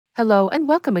Hello and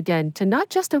welcome again to Not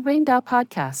Just a Rainbow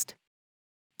podcast.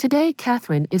 Today,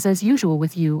 Catherine is as usual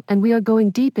with you, and we are going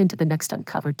deep into the next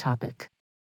uncovered topic.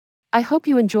 I hope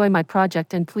you enjoy my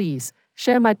project and please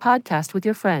share my podcast with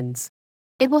your friends.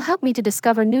 It will help me to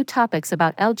discover new topics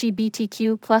about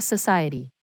LGBTQ plus society.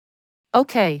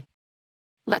 Okay,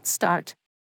 let's start.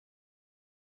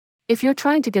 If you're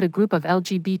trying to get a group of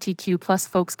LGBTQ plus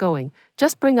folks going,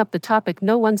 just bring up the topic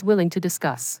no one's willing to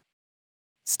discuss.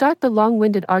 Start the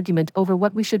long-winded argument over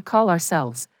what we should call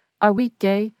ourselves. Are we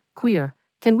gay, queer?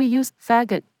 Can we use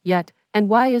faggot yet? And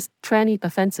why is tranny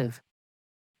offensive?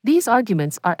 These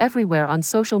arguments are everywhere on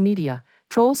social media,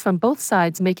 trolls from both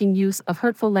sides making use of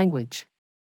hurtful language.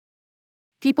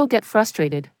 People get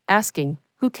frustrated, asking,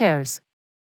 who cares?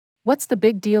 What's the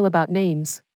big deal about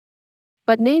names?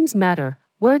 But names matter,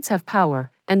 words have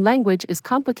power, and language is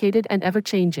complicated and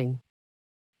ever-changing.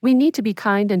 We need to be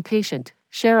kind and patient,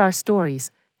 share our stories,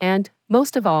 and,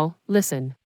 most of all,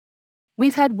 listen.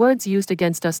 We've had words used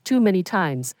against us too many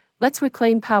times, let's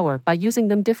reclaim power by using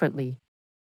them differently.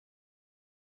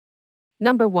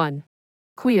 Number 1.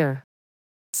 Queer.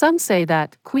 Some say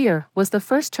that queer was the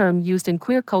first term used in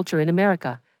queer culture in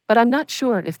America, but I'm not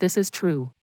sure if this is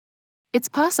true. It's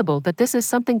possible that this is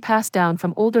something passed down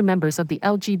from older members of the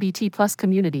LGBT+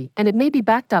 community, and it may be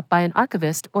backed up by an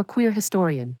archivist or queer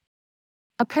historian.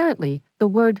 Apparently, the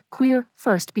word queer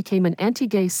first became an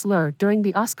anti-gay slur during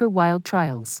the Oscar Wilde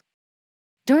trials.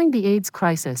 During the AIDS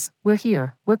crisis, "We're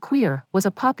here, we're queer" was a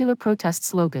popular protest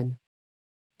slogan.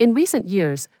 In recent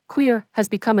years, queer has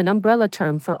become an umbrella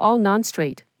term for all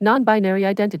non-straight, non-binary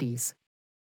identities.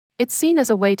 It's seen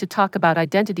as a way to talk about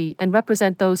identity and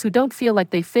represent those who don't feel like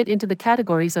they fit into the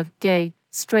categories of gay,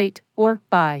 straight, or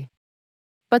bi.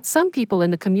 But some people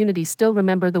in the community still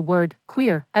remember the word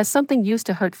queer as something used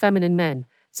to hurt feminine men,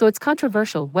 so it's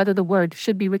controversial whether the word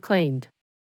should be reclaimed.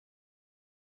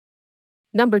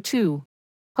 Number 2.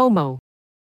 Homo.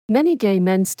 Many gay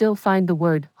men still find the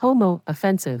word homo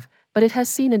offensive, but it has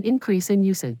seen an increase in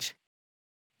usage.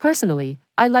 Personally,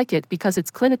 I like it because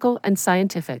it's clinical and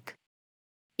scientific.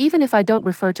 Even if I don't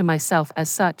refer to myself as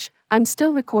such, I'm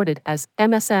still recorded as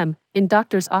MSM in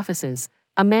doctors' offices,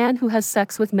 a man who has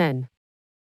sex with men.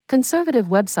 Conservative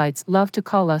websites love to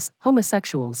call us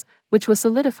homosexuals, which was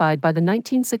solidified by the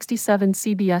 1967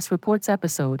 CBS Reports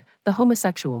episode, The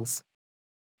Homosexuals.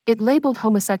 It labeled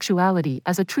homosexuality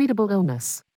as a treatable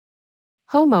illness.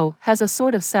 Homo has a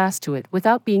sort of sass to it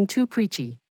without being too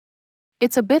preachy.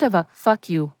 It's a bit of a fuck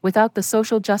you without the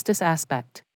social justice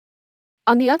aspect.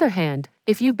 On the other hand,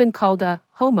 if you've been called a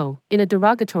homo in a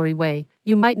derogatory way,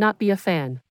 you might not be a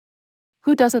fan.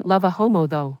 Who doesn't love a homo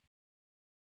though?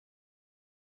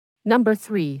 Number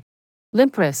 3.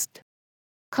 Limp wrist.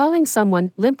 Calling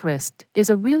someone limp wrist is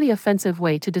a really offensive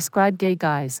way to describe gay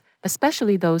guys,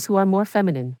 especially those who are more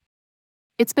feminine.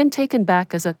 It's been taken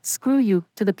back as a screw you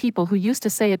to the people who used to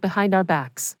say it behind our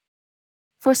backs.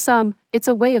 For some, it's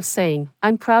a way of saying,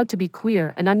 I'm proud to be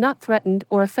queer and I'm not threatened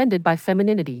or offended by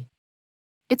femininity.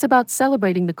 It's about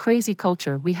celebrating the crazy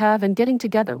culture we have and getting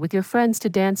together with your friends to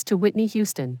dance to Whitney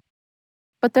Houston.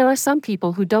 But there are some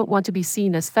people who don't want to be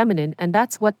seen as feminine, and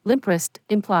that's what limp wrist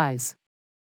implies.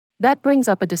 That brings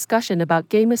up a discussion about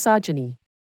gay misogyny.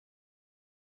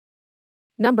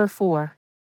 Number 4.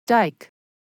 Dyke.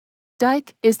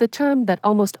 Dyke is the term that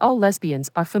almost all lesbians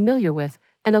are familiar with,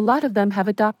 and a lot of them have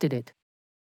adopted it.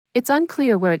 It's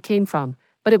unclear where it came from,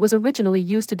 but it was originally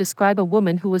used to describe a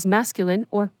woman who was masculine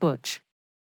or butch.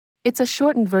 It's a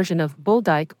shortened version of bull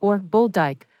dyke or bull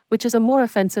dyke, which is a more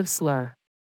offensive slur.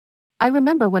 I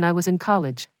remember when I was in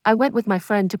college, I went with my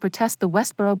friend to protest the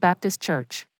Westboro Baptist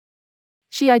Church.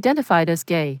 She identified as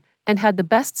gay, and had the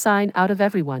best sign out of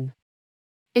everyone.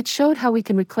 It showed how we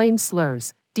can reclaim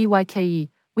slurs, DYKE,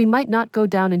 we might not go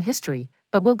down in history,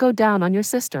 but we'll go down on your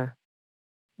sister.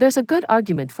 There's a good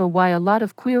argument for why a lot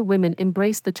of queer women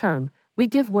embrace the term, we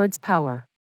give words power.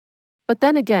 But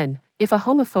then again, if a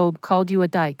homophobe called you a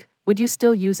dyke, would you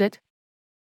still use it?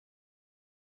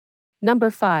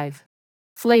 Number 5.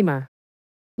 Flamer.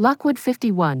 Lockwood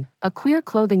 51, a queer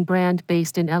clothing brand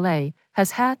based in LA,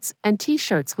 has hats and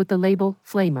t-shirts with the label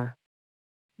Flamer.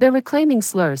 They're reclaiming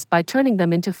slurs by turning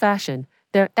them into fashion.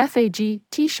 Their FAG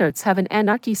t-shirts have an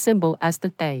anarchy symbol as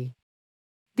the A.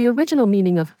 The original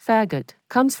meaning of faggot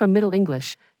comes from Middle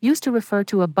English, used to refer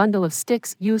to a bundle of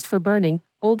sticks used for burning,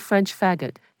 Old French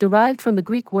faggot, derived from the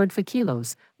Greek word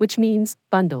fakilos, which means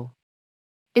bundle.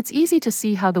 It's easy to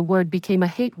see how the word became a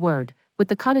hate word, with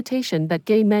the connotation that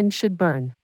gay men should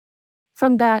burn.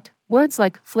 From that, words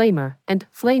like flamer and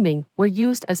flaming were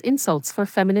used as insults for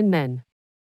feminine men.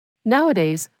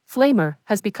 Nowadays, flamer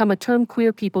has become a term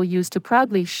queer people use to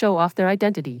proudly show off their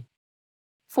identity.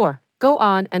 4. Go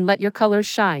on and let your colors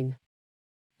shine.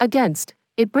 Against,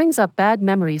 it brings up bad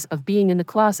memories of being in the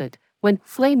closet, when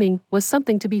flaming was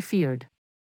something to be feared.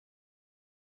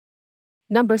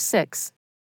 Number 6.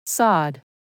 Sod.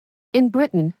 In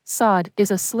Britain, sod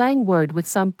is a slang word with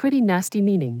some pretty nasty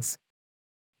meanings.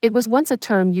 It was once a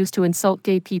term used to insult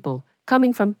gay people,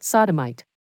 coming from sodomite.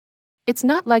 It's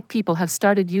not like people have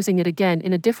started using it again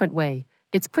in a different way,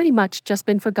 it's pretty much just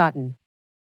been forgotten.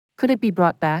 Could it be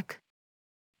brought back?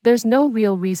 There's no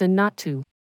real reason not to.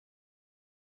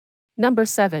 Number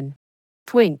 7.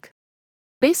 Twink.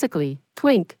 Basically,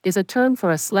 twink is a term for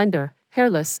a slender,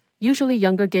 hairless, usually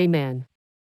younger gay man.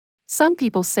 Some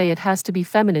people say it has to be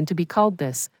feminine to be called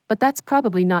this, but that's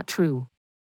probably not true.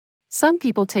 Some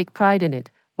people take pride in it,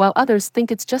 while others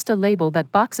think it's just a label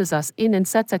that boxes us in and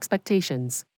sets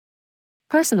expectations.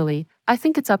 Personally, I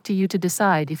think it's up to you to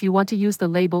decide if you want to use the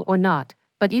label or not,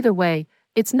 but either way,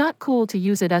 it's not cool to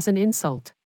use it as an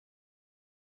insult.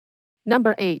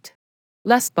 Number 8.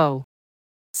 Lesbo.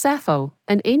 Sappho,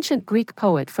 an ancient Greek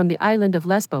poet from the island of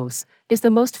Lesbos, is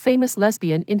the most famous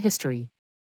lesbian in history.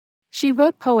 She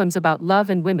wrote poems about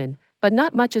love and women, but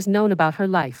not much is known about her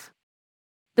life.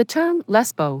 The term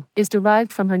lesbo is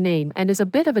derived from her name and is a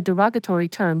bit of a derogatory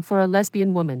term for a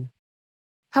lesbian woman.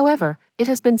 However, it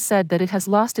has been said that it has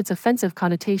lost its offensive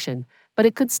connotation, but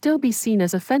it could still be seen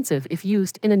as offensive if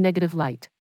used in a negative light.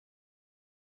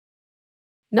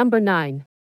 Number 9.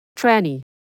 Tranny.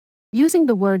 Using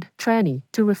the word tranny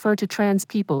to refer to trans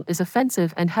people is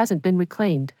offensive and hasn't been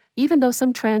reclaimed, even though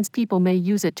some trans people may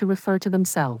use it to refer to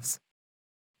themselves.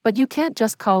 But you can't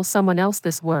just call someone else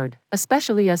this word,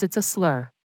 especially as it's a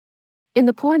slur. In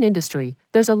the porn industry,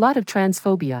 there's a lot of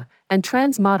transphobia, and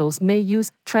trans models may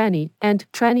use tranny and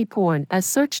tranny porn as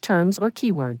search terms or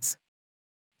keywords.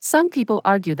 Some people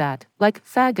argue that, like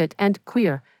faggot and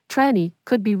queer, tranny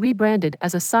could be rebranded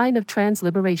as a sign of trans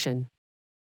liberation.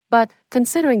 But,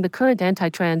 considering the current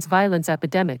anti-trans violence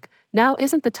epidemic, now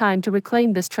isn't the time to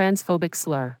reclaim this transphobic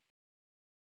slur.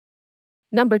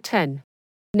 Number 10.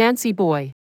 Nancy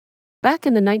Boy. Back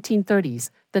in the 1930s,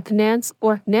 the Nance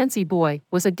or Nancy Boy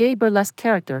was a gay burlesque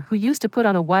character who used to put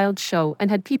on a wild show and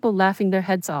had people laughing their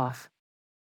heads off.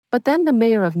 But then the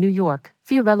mayor of New York,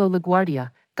 Fiorello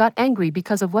LaGuardia, got angry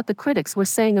because of what the critics were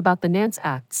saying about the Nance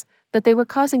acts, that they were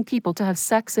causing people to have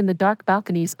sex in the dark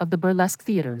balconies of the burlesque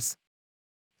theaters.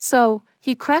 So,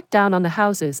 he cracked down on the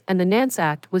houses and the Nance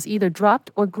Act was either dropped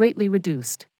or greatly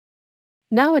reduced.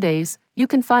 Nowadays, you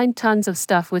can find tons of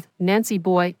stuff with Nancy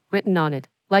Boy written on it,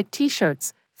 like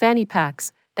t-shirts, fanny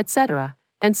packs, etc.,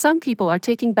 and some people are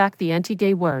taking back the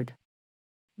anti-gay word.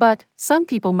 But, some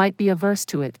people might be averse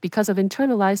to it because of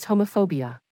internalized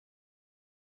homophobia.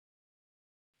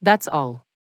 That's all.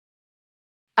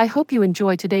 I hope you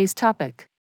enjoy today's topic.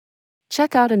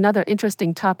 Check out another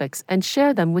interesting topics and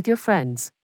share them with your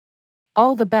friends.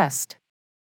 All the best.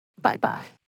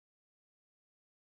 Bye-bye.